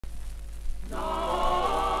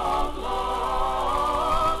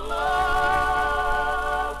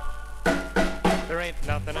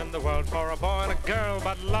world for a boy and a girl,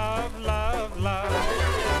 but love, love, love,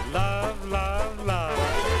 love, love,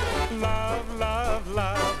 love, love, love,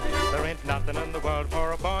 love. There ain't nothing in the world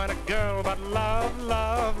for a boy and a girl, but love,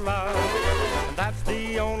 love, love. And that's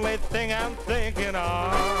the only thing I'm thinking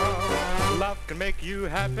of. Love can make you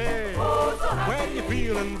happy when you're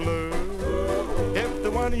feeling blue. If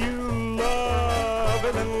the one you love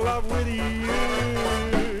is in love with you.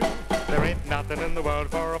 There ain't nothing in the world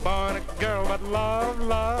for a boy and a girl but love,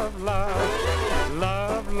 love, love,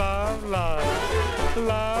 love, love, love,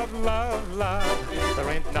 love, love, love. There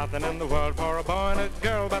ain't nothing in the world for a boy and a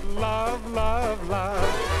girl but love, love,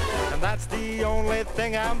 love. And that's the only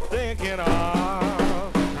thing I'm thinking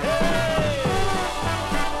of. Hey!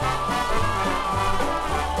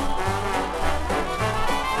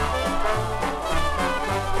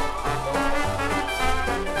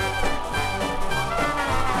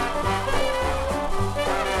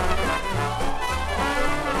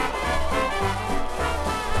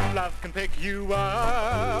 Love can pick you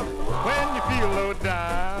up when you feel low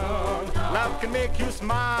down. Love can make you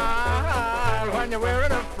smile when you're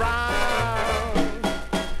wearing a frown.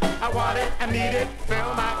 I want it, I need it,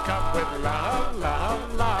 fill my cup with love,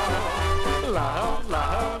 love, love, love,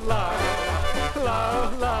 love, love,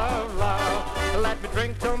 love, love, love. Let me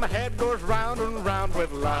drink till my head goes round and round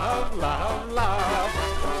with love, love, love.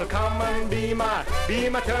 So come and be my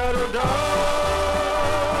turtle dove.